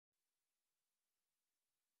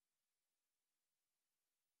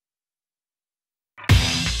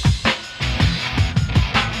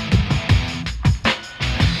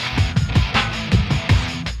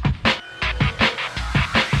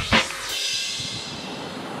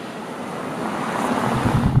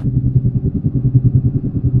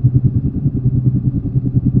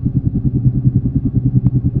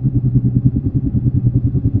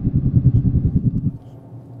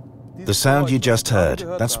The sound you just heard,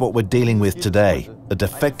 that's what we're dealing with today, a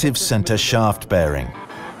defective center shaft bearing.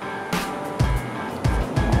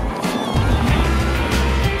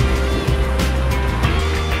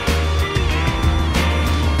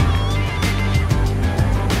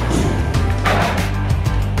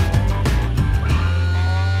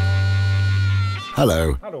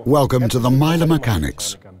 Hello, welcome to the MEYLE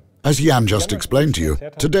Mechanics. As Jan just explained to you,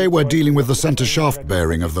 today we're dealing with the center shaft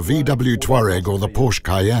bearing of the VW Touareg or the Porsche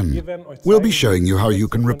Cayenne. We'll be showing you how you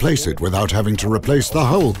can replace it without having to replace the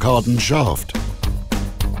whole cardan shaft.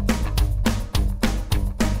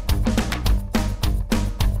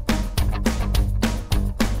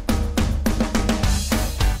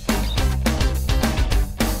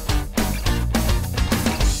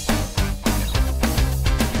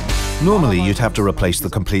 Normally you'd have to replace the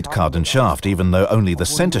complete cardan shaft, even though only the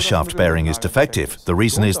center shaft bearing is defective. The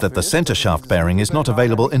reason is that the center shaft bearing is not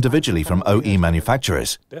available individually from OE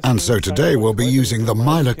manufacturers. And so today we'll be using the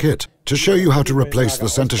MEYLE kit to show you how to replace the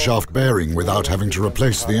center shaft bearing without having to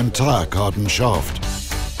replace the entire cardan shaft.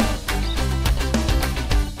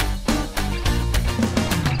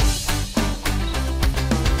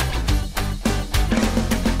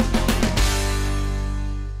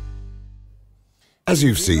 As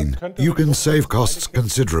you've seen, you can save costs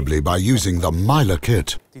considerably by using the MEYLE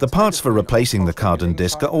kit. The parts for replacing the cardan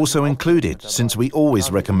disc are also included, since we always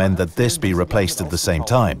recommend that this be replaced at the same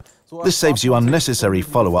time. This saves you unnecessary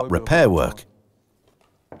follow-up repair work.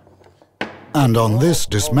 And on this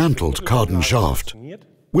dismantled cardan shaft,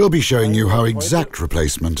 we'll be showing you how exact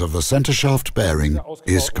replacement of the center shaft bearing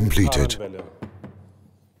is completed.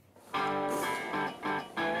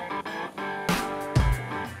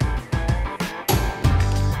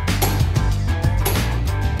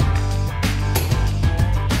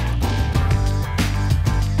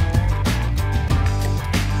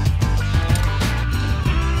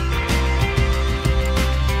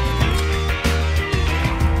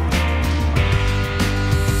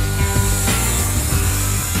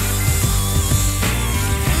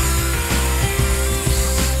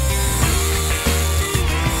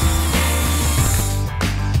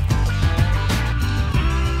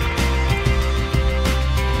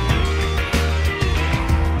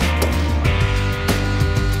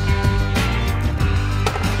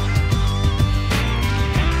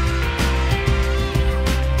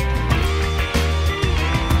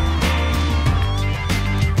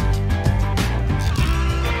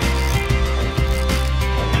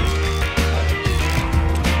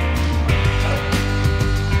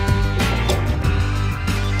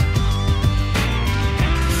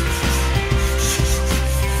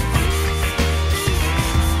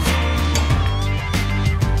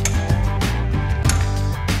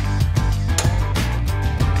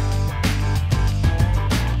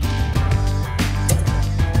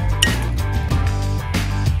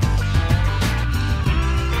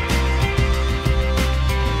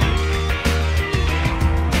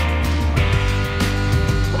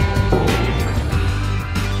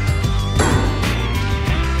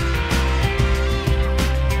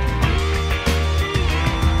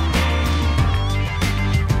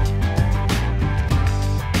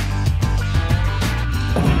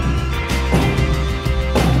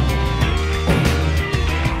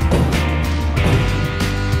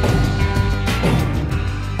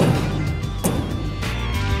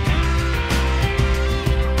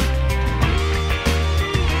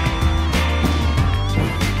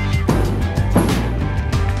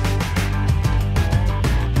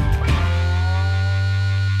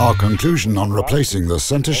 Our conclusion on replacing the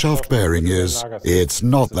center shaft bearing is, it's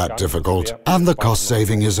not that difficult, and the cost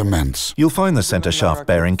saving is immense. You'll find the center shaft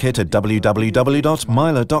bearing kit at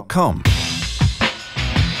www.meyle.com.